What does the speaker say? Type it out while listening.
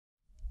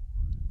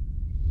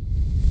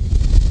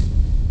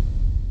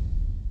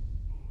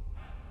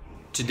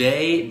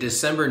Today,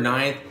 December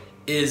 9th,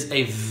 is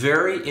a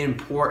very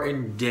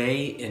important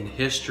day in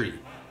history,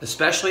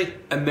 especially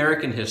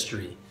American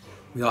history.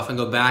 We often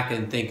go back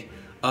and think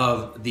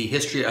of the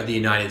history of the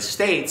United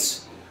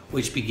States,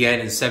 which began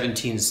in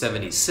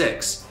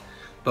 1776.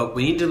 But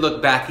we need to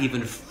look back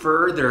even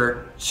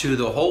further to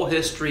the whole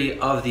history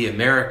of the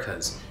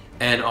Americas.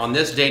 And on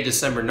this day,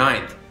 December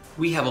 9th,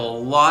 we have a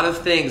lot of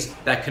things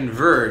that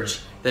converge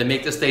that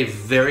make this day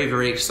very,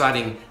 very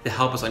exciting to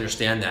help us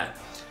understand that.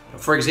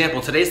 For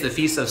example, today's the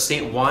feast of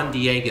Saint Juan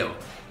Diego.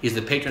 He's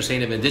the patron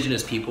saint of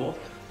indigenous people,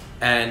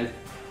 and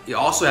he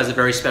also has a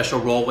very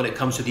special role when it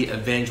comes to the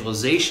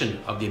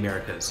evangelization of the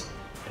Americas.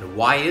 And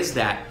why is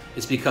that?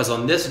 It's because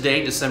on this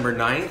day, December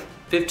 9th,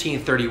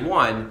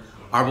 1531,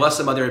 our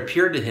Blessed Mother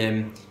appeared to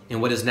him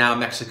in what is now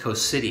Mexico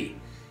City.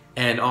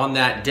 And on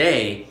that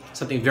day,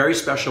 something very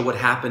special would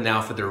happen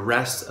now for the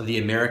rest of the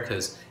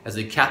Americas as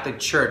the Catholic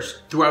Church,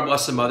 through our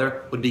Blessed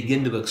Mother, would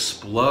begin to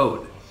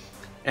explode.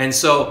 And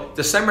so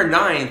December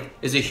 9th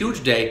is a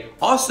huge day,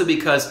 also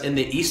because in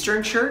the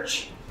Eastern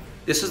Church,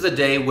 this is the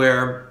day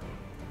where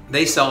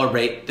they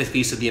celebrate the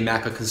Feast of the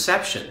Immaculate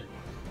Conception.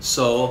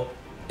 So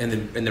in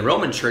the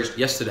Roman Church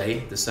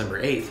yesterday,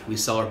 December 8th, we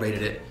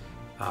celebrated it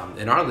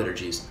in our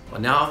liturgies.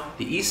 Well, now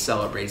the East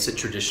celebrates it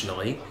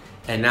traditionally,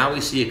 and now we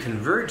see a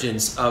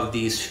convergence of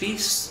these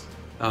feasts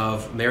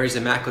of Mary's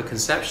Immaculate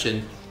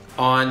Conception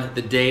on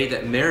the day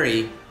that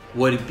Mary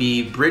would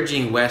be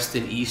bridging West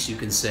and East, you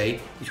can say,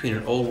 between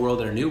an old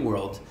world and a new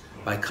world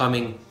by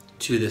coming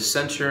to the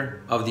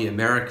center of the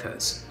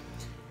Americas.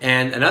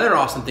 And another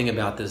awesome thing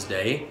about this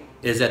day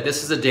is that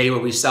this is a day where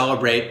we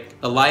celebrate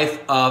the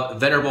life of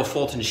Venerable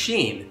Fulton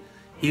Sheen.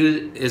 He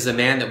is a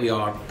man that we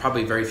are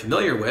probably very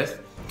familiar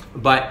with,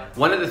 but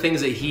one of the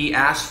things that he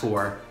asked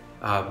for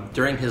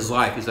during his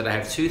life is that I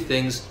have two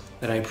things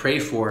that I pray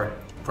for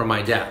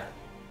my death.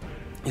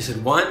 He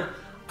said, one,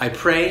 I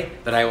pray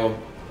that I will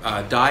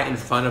die in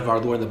front of our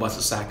Lord in the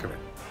Blessed Sacrament.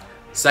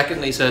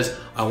 Secondly, he says,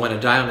 I want to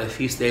die on the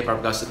feast day of our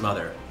Blessed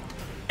Mother.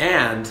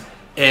 And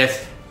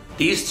if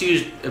these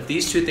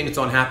two things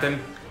don't happen,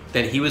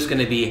 then he was going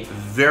to be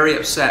very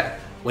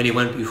upset when he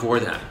went before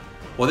them.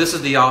 Well, this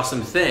is the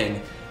awesome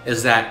thing,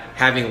 is that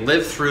having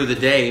lived through the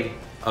day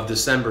of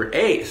December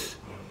 8th,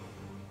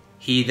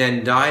 he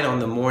then died on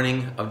the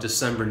morning of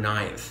December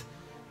 9th,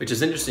 which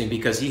is interesting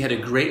because he had a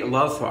great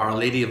love for Our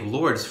Lady of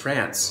Lourdes,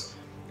 France.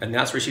 And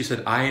that's where she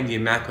said, I am the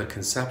Immaculate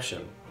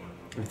Conception.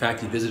 In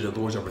fact, he visited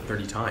Lourdes over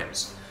 30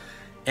 times.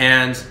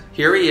 And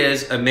here he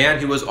is, a man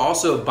who was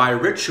also by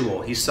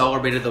ritual. He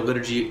celebrated the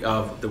liturgy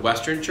of the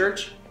Western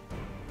Church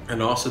and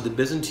also the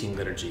Byzantine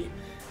liturgy.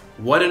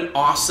 What an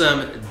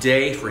awesome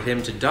day for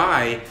him to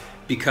die,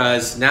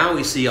 because now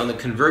we see on the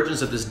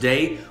convergence of this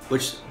day,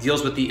 which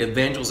deals with the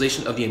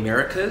evangelization of the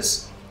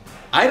Americas,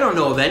 I don't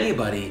know of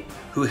anybody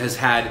who has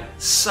had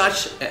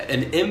such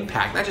an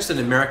impact, not just in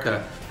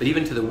America, but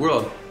even to the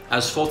world,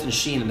 as Fulton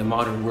Sheen in the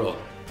modern world.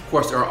 Of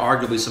course, there are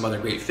arguably some other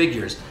great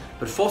figures,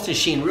 but Fulton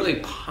Sheen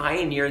really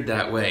pioneered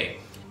that way.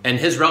 And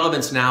his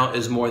relevance now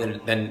is more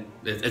than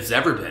it's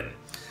ever been.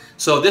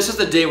 So this is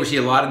the day where we see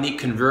a lot of neat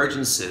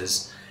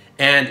convergences.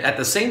 And at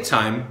the same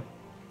time,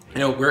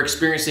 we're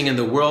experiencing in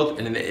the world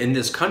and in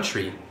this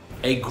country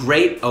a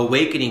great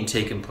awakening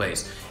taking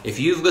place.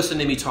 If you've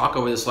listened to me talk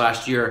over this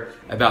last year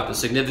about the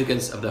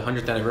significance of the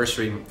 100th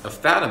anniversary of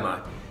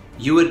Fatima,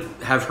 you would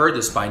have heard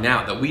this by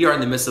now, that we are in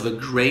the midst of a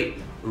great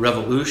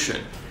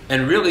revolution.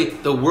 And really,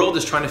 the world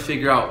is trying to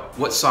figure out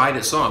what side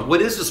it's on.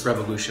 What is this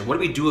revolution? What do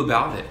we do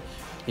about it?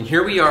 And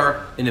here we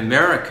are in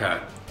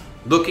America,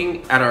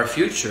 looking at our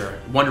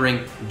future,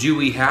 wondering, do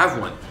we have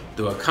one?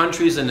 The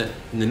country's in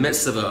the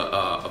midst of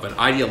an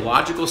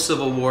ideological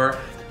civil war,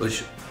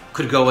 which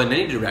could go in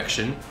any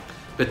direction.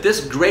 But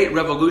this great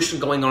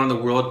revolution going on in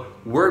the world,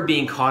 we're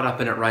being caught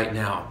up in it right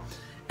now.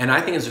 And I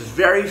think it's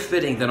very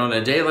fitting that on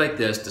a day like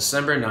this,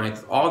 December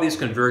 9th, all these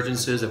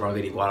convergences of Our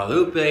Lady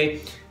Guadalupe,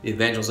 the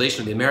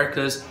evangelization of the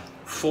Americas,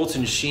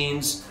 Fulton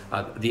Sheen's,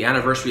 the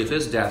anniversary of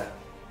his death,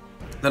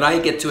 that I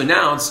get to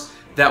announce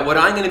that what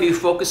I'm going to be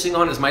focusing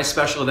on as my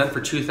special event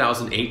for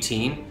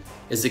 2018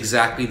 is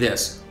exactly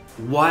this.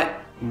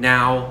 What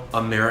now,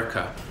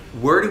 America?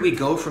 Where do we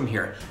go from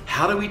here?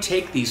 How do we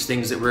take these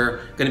things that we're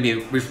going to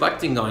be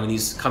reflecting on in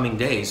these coming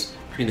days,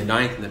 between the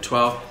 9th and the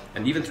 12th,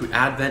 and even through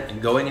Advent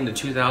and going into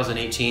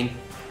 2018,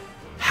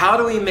 how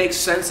do we make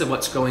sense of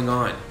what's going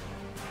on?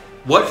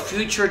 What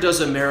future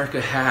does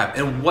America have?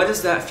 And what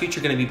is that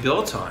future going to be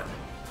built on?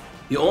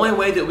 The only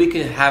way that we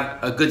can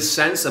have a good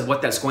sense of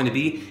what that's going to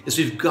be is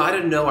we've got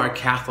to know our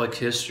Catholic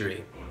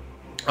history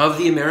of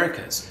the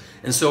Americas.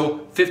 And so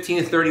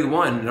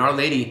 1531 and Our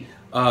Lady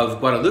of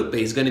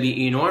Guadalupe is going to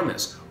be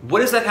enormous.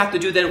 What does that have to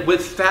do then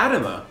with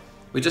Fatima?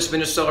 We just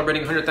finished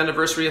celebrating 100th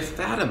anniversary of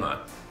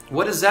Fatima.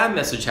 What does that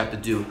message have to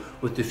do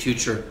with the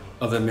future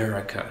of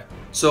America?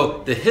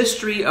 So the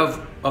history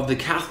of the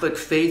Catholic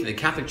faith, the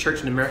Catholic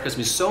Church in America is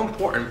going to be so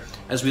important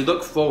as we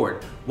look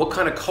forward. What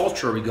kind of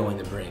culture are we going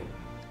to bring?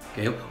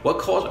 Okay, what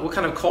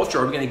kind of culture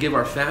are we going to give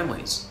our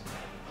families?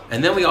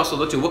 And then we also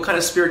looked at what kind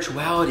of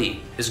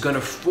spirituality is going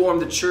to form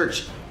the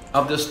church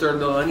of this third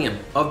millennium,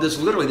 of this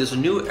literally this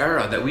new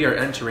era that we are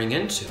entering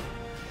into.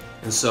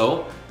 And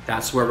so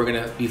that's where we're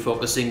going to be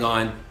focusing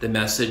on the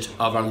message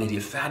of Our Lady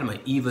of Fatima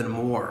even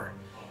more.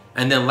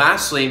 And then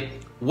lastly,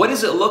 what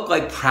does it look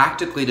like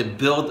practically to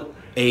build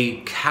a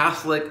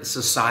Catholic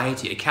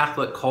society, a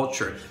Catholic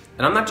culture?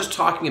 And I'm not just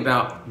talking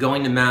about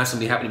going to Mass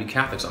and we happen to be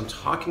Catholics. I'm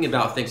talking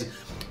about things.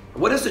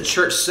 What does the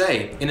church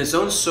say in its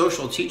own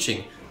social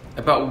teaching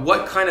about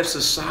what kind of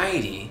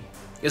society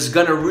is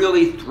going to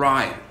really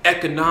thrive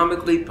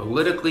economically,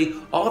 politically,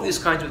 all these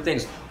kinds of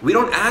things? We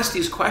don't ask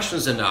these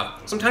questions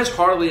enough, sometimes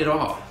hardly at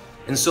all.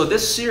 And so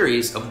this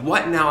series of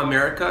What Now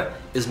America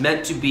is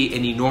meant to be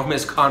an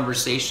enormous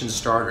conversation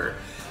starter.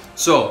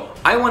 So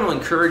I want to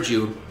encourage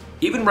you,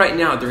 even right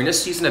now during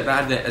this season of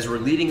Advent, as we're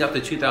leading up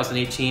to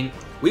 2018,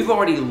 we've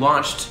already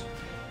launched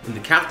in the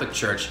Catholic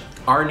Church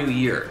our new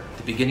year,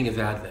 the beginning of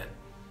Advent.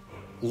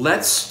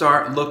 Let's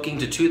start looking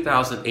to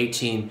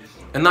 2018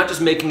 and not just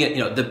making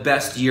it, the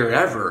best year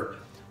ever.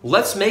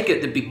 Let's make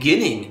it the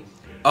beginning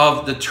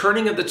of the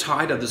turning of the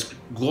tide of this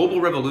global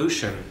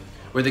revolution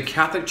where the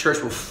Catholic Church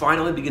will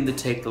finally begin to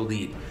take the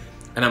lead.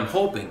 And I'm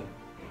hoping,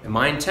 and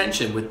my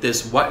intention with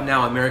this What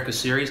Now America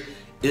series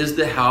is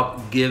to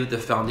help give the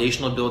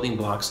foundational building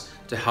blocks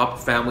to help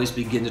families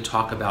begin to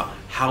talk about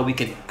how we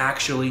can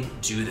actually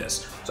do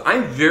this. So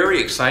I'm very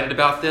excited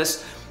about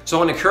this. So I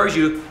want to encourage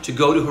you to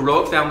go to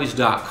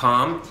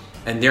heroicfamilies.com,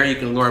 and there you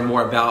can learn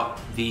more about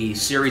the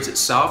series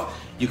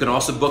itself. You can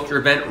also book your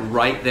event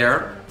right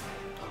there,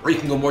 or you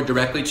can go more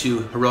directly to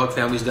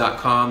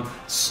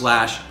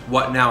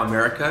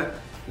heroicfamilies.com/whatnowamerica,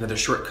 another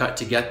shortcut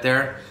to get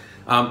there.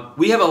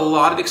 We have a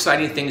lot of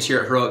exciting things here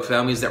at Heroic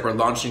Families that we're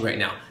launching right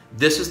now.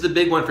 This is the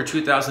big one for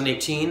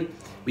 2018.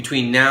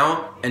 Between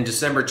now and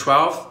December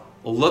 12th,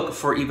 look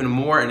for even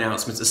more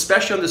announcements,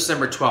 especially on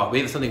December 12th. We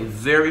have something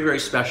very, very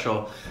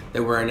special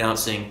that we're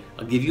announcing.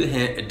 I'll give you a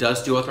hint. It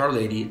does deal with Our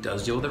Lady. It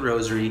does deal with the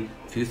Rosary.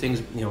 A few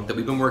things that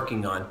we've been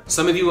working on.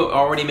 Some of you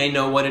already may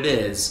know what it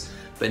is,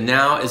 but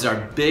now is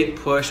our big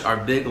push, our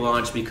big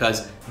launch,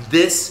 because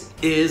this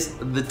is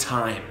the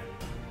time.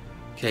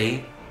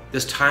 Okay?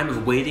 This time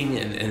of waiting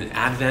and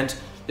Advent.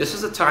 This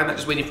is a time not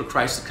just waiting for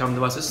Christ to come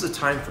to us. This is a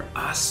time for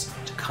us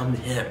to come to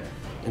Him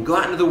and go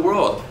out into the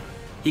world.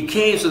 He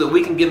came so that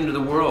we can give Him to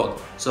the world.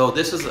 So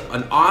this is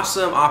an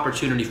awesome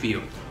opportunity for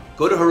you.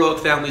 Go to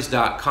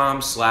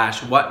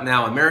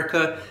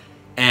heroicfamilies.com/whatnowamerica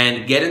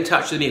and get in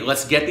touch with me.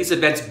 Let's get these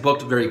events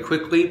booked very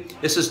quickly.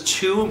 This is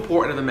too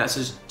important of a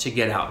message to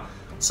get out.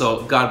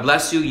 So God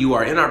bless you. You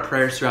are in our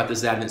prayers throughout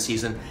this Advent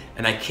season,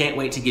 and I can't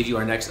wait to give you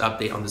our next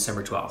update on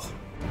December 12th.